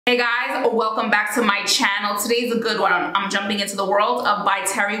Hey guys, welcome back to my channel. Today's a good one. I'm jumping into the world of by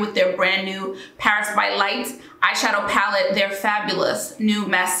Terry with their brand new Paris by Light eyeshadow palette, their fabulous new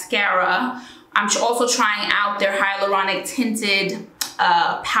mascara. I'm also trying out their Hyaluronic tinted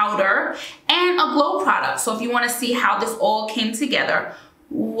powder and a glow product. So if you want to see how this all came together,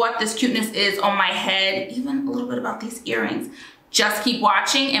 what this cuteness is on my head, even a little bit about these earrings, just keep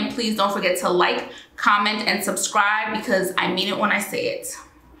watching, and please don't forget to like, comment, and subscribe because I mean it when I say it.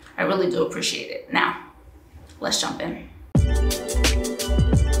 I really do appreciate it. Now, let's jump in.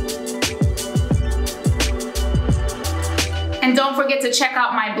 And don't forget to check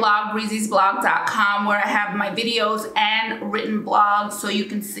out my blog, breezysblog.com, where I have my videos and written blogs so you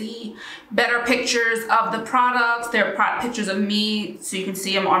can see better pictures of the products. There are pictures of me so you can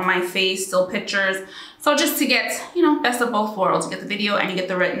see them on my face, still pictures. So just to get, you know, best of both worlds. You get the video and you get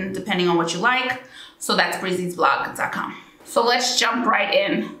the written depending on what you like. So that's breezysblog.com. So let's jump right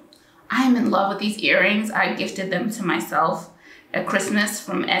in. I am in love with these earrings. I gifted them to myself at Christmas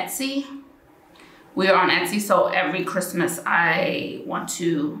from Etsy. We are on Etsy, so every Christmas I want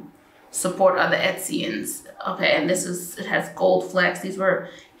to support other Etsyans. Okay, and this is, it has gold flecks. These were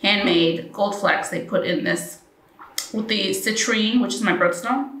handmade gold flecks. They put in this with the citrine, which is my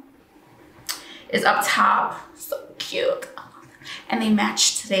birthstone, is up top. So cute. And they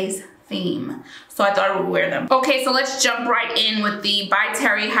match today's theme. So I thought I would wear them. Okay, so let's jump right in with the by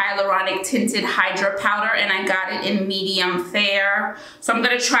Terry Hyaluronic Tinted Hydra-Powder, and I got it in medium fair. So I'm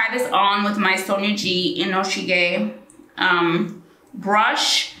gonna try this on with my Sonia G Inoshige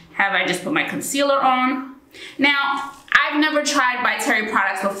brush. Have I just put my concealer on. Now, I've never tried by Terry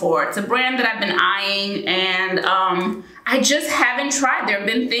products before. It's a brand that I've been eyeing, and I just haven't tried. There have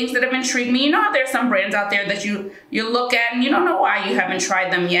been things that have intrigued me. You know how there's some brands out there that you look at and you don't know why you haven't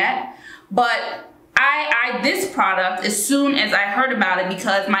tried them yet. But I eyed this product as soon as I heard about it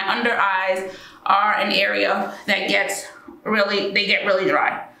because my under eyes are an area that gets really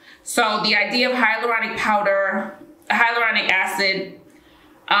dry. So the idea of hyaluronic powder, hyaluronic acid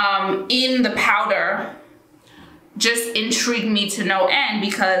in the powder just intrigued me to no end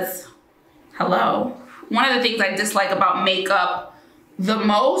because, hello, one of the things I dislike about makeup the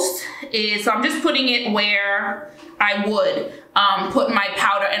most is, so I'm just putting it where I would put my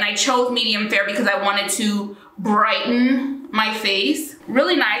powder, and I chose medium fair because I wanted to brighten my face.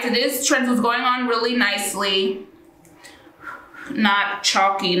 Really nice. It is, trends was going on really nicely. Not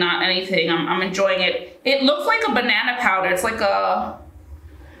chalky, not anything. I'm enjoying it. It looks like a banana powder. It's like a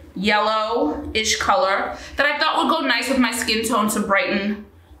yellow-ish color that I thought would go nice with my skin tone to brighten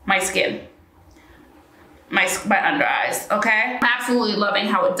my skin. My under eyes, okay? I'm absolutely loving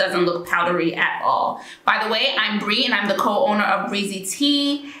how it doesn't look powdery at all. By the way, I'm Bree and I'm the co-owner of Breezy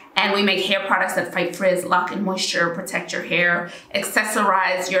Tee, and we make hair products that fight frizz, lock in moisture, protect your hair,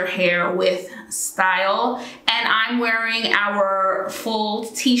 accessorize your hair with style. And I'm wearing our full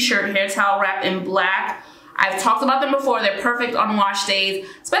t-shirt hair towel wrap in black. I've talked about them before. They're perfect on wash days,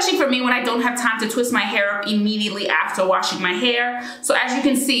 especially for me when I don't have time to twist my hair up immediately after washing my hair. So as you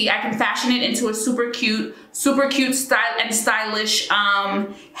can see, I can fashion it into a super cute style and stylish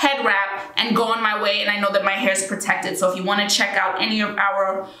head wrap and go on my way, and I know that my hair is protected. So if you want to check out any of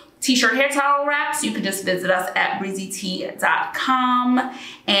our t-shirt hair towel wraps, you can just visit us at breezytee.com.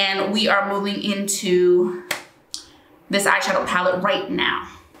 And we are moving into this eyeshadow palette right now.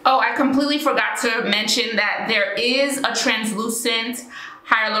 Oh, I completely forgot to mention that there is a translucent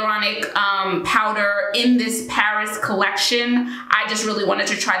hyaluronic powder in this Paris collection. I just really wanted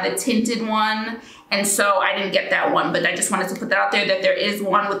to try the tinted one, and so I didn't get that one, but I just wanted to put that out there that there is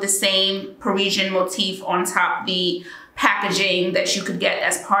one with the same Parisian motif on top the packaging that you could get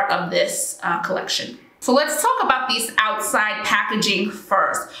as part of this collection. So let's talk about these outside packaging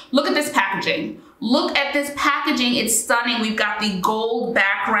first. Look at this packaging. Look at this packaging, it's stunning. We've got the gold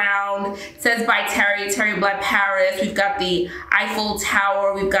background, it says by Terry, Terrybly Paris. We've got the Eiffel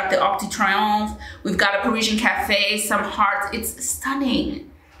Tower, we've got the Arc de Triomphe, we've got a Parisian cafe, some hearts. It's stunning.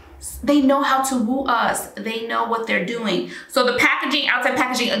 They know how to woo us. They know what they're doing. So the packaging, outside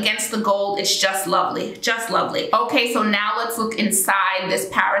packaging against the gold, it's just lovely, just lovely. Okay, so now let's look inside this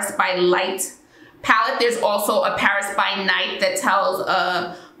Paris by Light palette. There's also a Paris by Night that tells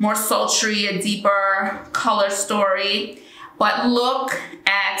a more sultry, a deeper color story. But look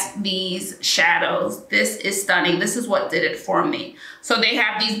at these shadows. This is stunning. This is what did it for me. So they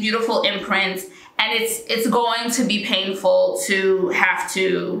have these beautiful imprints, and it's going to be painful to have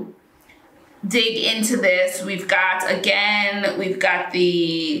to dig into this. We've got, again, we've got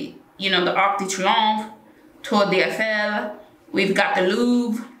the, you know, the Arc de Triomphe, Tour d'Eiffel. We've got the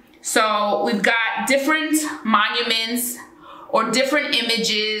Louvre. So we've got different monuments or different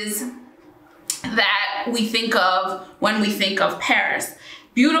images that we think of when we think of Paris.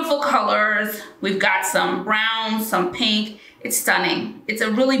 Beautiful colors. We've got some brown, some pink. It's stunning. It's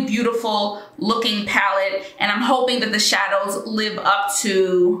a really beautiful looking palette, and I'm hoping that the shadows live up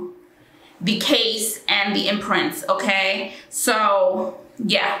to the case and the imprints, okay? So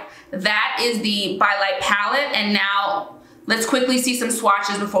yeah, that is the By Light palette, and now let's quickly see some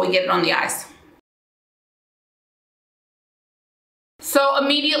swatches before we get it on the eyes. So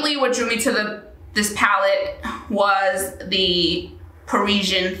immediately what drew me to this palette was the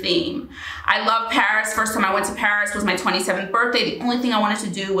Parisian theme. I love Paris. First time I went to Paris was my 27th birthday. The only thing I wanted to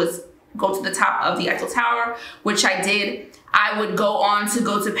do was go to the top of the Eiffel Tower, which I did. I would go on to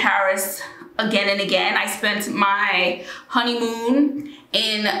go to Paris again and again. I spent my honeymoon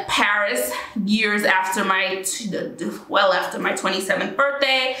in Paris years after well after my 27th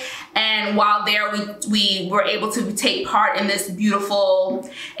birthday, and while there we were able to take part in this beautiful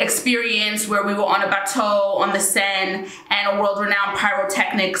experience where we were on a bateau on the Seine, and a world-renowned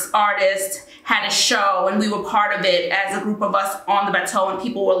pyrotechnics artist had a show, and we were part of it as a group of us on the bateau, and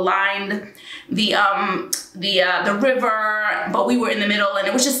people were lined the river, but we were in the middle, and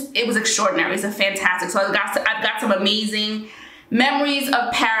it was extraordinary. It was fantastic. So I've got some amazing memories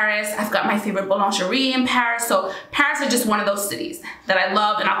of Paris. I've got my favorite boulangerie in Paris. So Paris is just one of those cities that I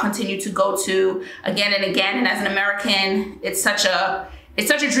love and I'll continue to go to again and again. And as an American, it's such a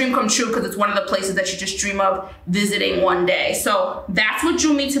dream come true because it's one of the places that you just dream of visiting one day. So that's what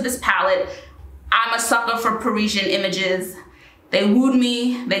drew me to this palette. I'm a sucker for Parisian images. They wooed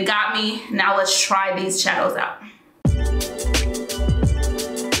me, they got me. Now let's try these shadows out.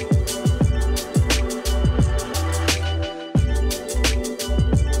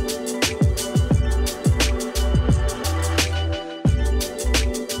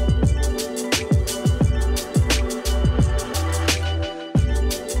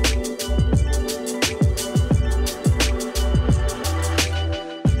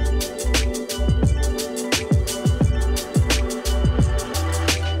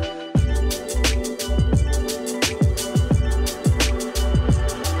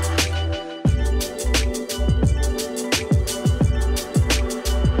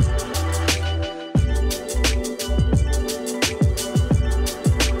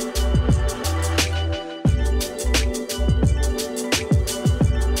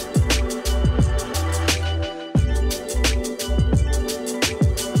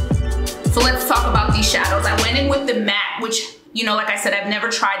 Shadows. I went in with the matte, which, you know, like I said, I've never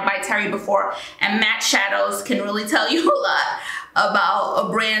tried by Terry before, and matte shadows can really tell you a lot about a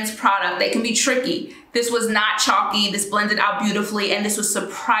brand's product. They can be tricky. This was not chalky. This blended out beautifully, and this was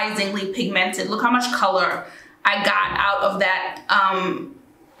surprisingly pigmented. Look how much color I got out of that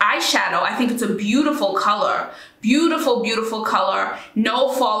eyeshadow. I think it's a beautiful color. Beautiful, beautiful color.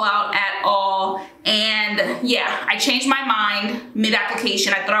 No fallout at all. And yeah, I changed my mind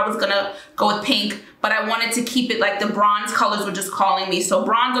mid-application. I thought I was gonna go with pink, but I wanted to keep it like the bronze colors were just calling me. So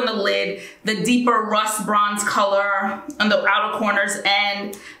bronze on the lid, the deeper rust bronze color on the outer corners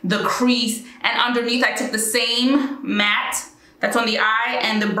and the crease. And underneath I took the same matte that's on the eye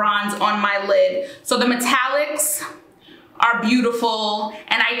and the bronze on my lid. So the metallics are beautiful,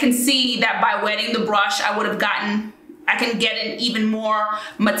 and I can see that by wetting the brush I can get an even more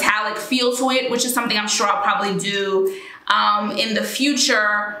metallic feel to it, which is something I'm sure I'll probably do in the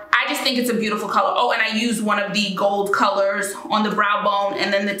future. I just think it's a beautiful color. Oh, and I used one of the gold colors on the brow bone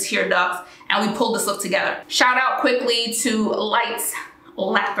and then the tear ducts, and we pulled this look together. Shout out quickly to Lights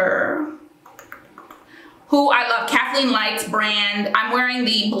Lacquer, who I love, Kathleen Light's brand. I'm wearing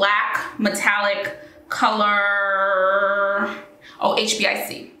the black metallic color, oh,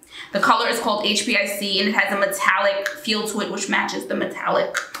 HBIC. The color is called HBIC, and it has a metallic feel to it, which matches the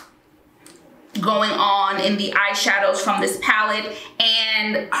metallic going on in the eyeshadows from this palette.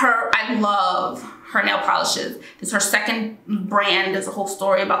 And I love her nail polishes. This is her second brand. There's a whole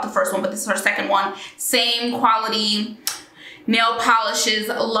story about the first one, but this is her second one. Same quality nail polishes.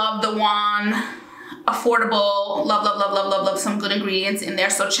 Love the one. Affordable. Love, love, love, love, love, love. Some good ingredients in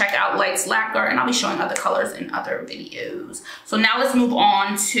there. So check out Lights Lacquer, and I'll be showing other colors in other videos. So now let's move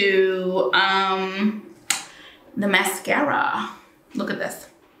on to the mascara. Look at this.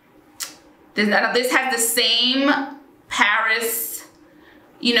 This has the same Paris,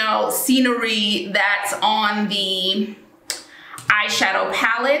 you know, scenery that's on the eyeshadow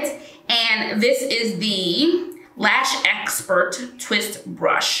palette. And this is the Lash Expert Twist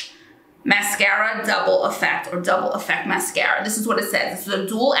Brush. mascara double effect, or double effect mascara. This is what it says. This is a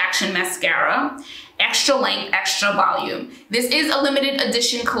dual action mascara, extra length, extra volume. This is a limited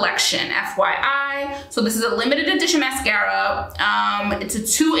edition collection, FYI. So this is a limited edition mascara. It's a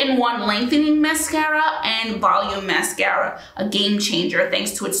 2-in-1 lengthening mascara and volume mascara, a game changer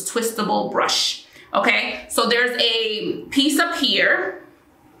thanks to its twistable brush. Okay, so there's a piece up here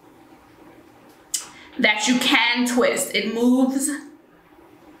that you can twist. It moves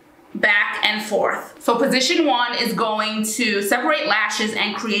back and forth. So position 1 is going to separate lashes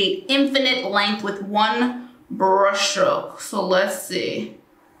and create infinite length with one brush stroke. So let's see.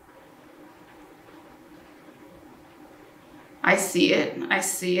 I see it. I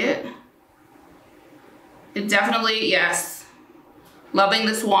see it. It definitely, yes. Loving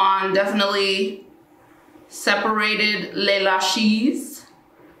this wand. Definitely separated les lashes.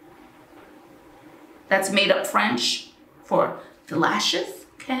 That's made up French for the lashes.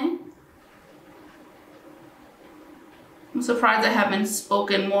 Okay. I'm surprised I haven't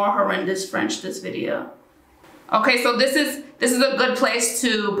spoken more horrendous French this video. Okay, so this is a good place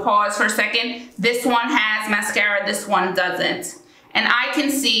to pause for a second. This one has mascara, this one doesn't. And I can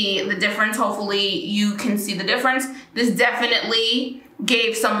see the difference. Hopefully you can see the difference. This definitely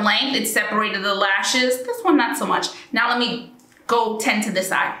gave some length. It separated the lashes. This one, not so much. Now let me go tend to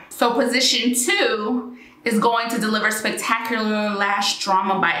this eye. So position 2 is going to deliver spectacular lash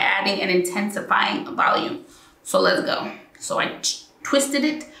drama by adding and intensifying volume. So let's go. So I twisted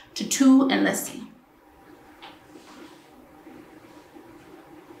it to 2 and let's see.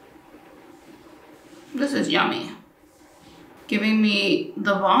 This is yummy. Giving me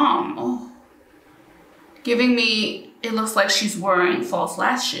the bomb. Oh. Giving me, it looks like she's wearing false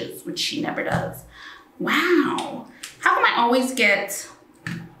lashes, which she never does. Wow. How come I always get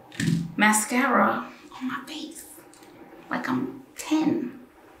mascara on my face? Like I'm 10.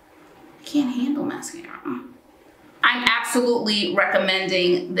 I can't handle mascara. I'm absolutely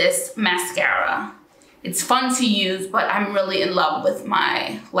recommending this mascara. It's fun to use, but I'm really in love with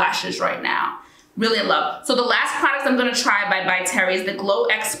my lashes right now. Really in love. So the last product I'm gonna try by Terry is the Glow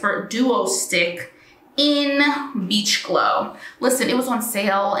Expert Duo Stick in Beach Glow. Listen, it was on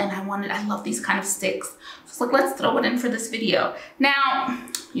sale and I love these kind of sticks. So it's like, let's throw it in for this video. Now,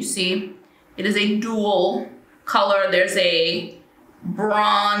 you see, it is a dual color. There's a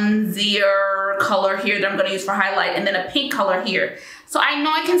bronzier color here that I'm gonna use for highlight, and then a pink color here. So I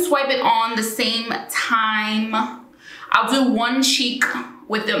know I can swipe it on the same time. I'll do one cheek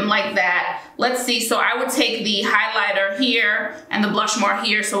with them like that. Let's see, so I would take the highlighter here and the blush more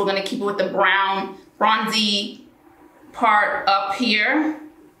here, so we're gonna keep it with the brown, bronzy part up here.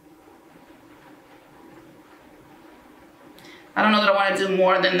 I don't know that I wanna do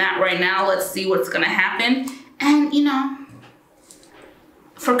more than that right now. Let's see what's gonna happen. And you know,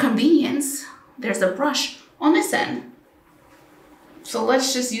 for convenience, there's a brush on this end. So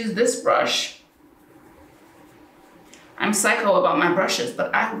let's just use this brush. I'm psycho about my brushes,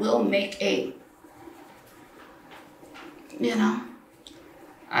 but I will make a, you know,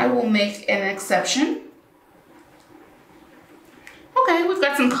 I will make an exception. Okay, we've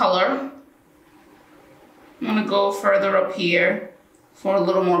got some color. I'm gonna go further up here for a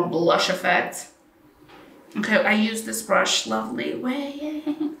little more blush effect. Okay, I use this brush, lovely way.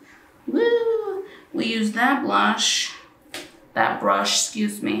 Woo! We use that brush,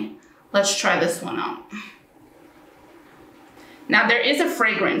 excuse me. Let's try this one out. Now there is a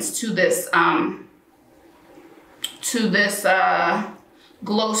fragrance to this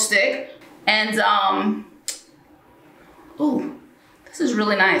glow stick, and ooh, this is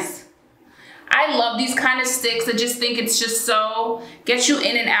really nice. I love these kind of sticks. I just think it's just so, gets you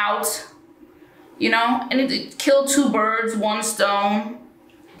in and out, you know, and it killed 2 birds, 1 stone.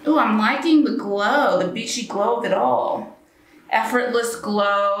 Ooh, I'm liking the glow, the beachy glow of it all. Effortless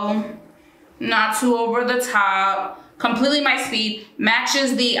glow, not too over the top. Completely my speed,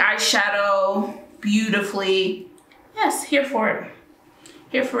 matches the eyeshadow beautifully. Yes, here for it.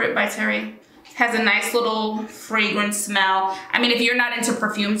 Here for it by Terry. Has a nice little fragrance smell. I mean, if you're not into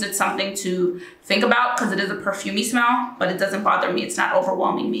perfumes, it's something to think about because it is a perfumey smell, but it doesn't bother me. It's not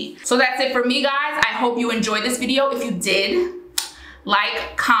overwhelming me. So that's it for me, guys. I hope you enjoyed this video. If you did,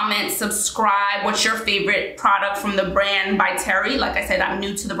 like, comment, subscribe. What's your favorite product from the brand by Terry? Like I said, I'm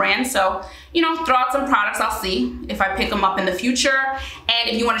new to the brand, so, you know, throw out some products. I'll see if I pick them up in the future. And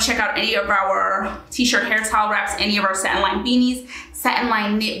if you want to check out any of our t-shirt hair towel wraps, any of our satin line beanies, satin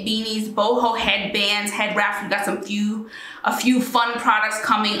line knit beanies, boho headbands, head wraps, we've got a few fun products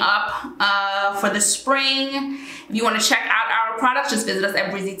coming up for the spring. If you want to check out our products, just visit us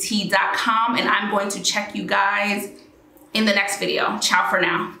at breezytee.com, and I'm going to check you guys in the next video. Ciao for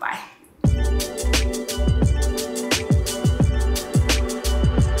now. Bye.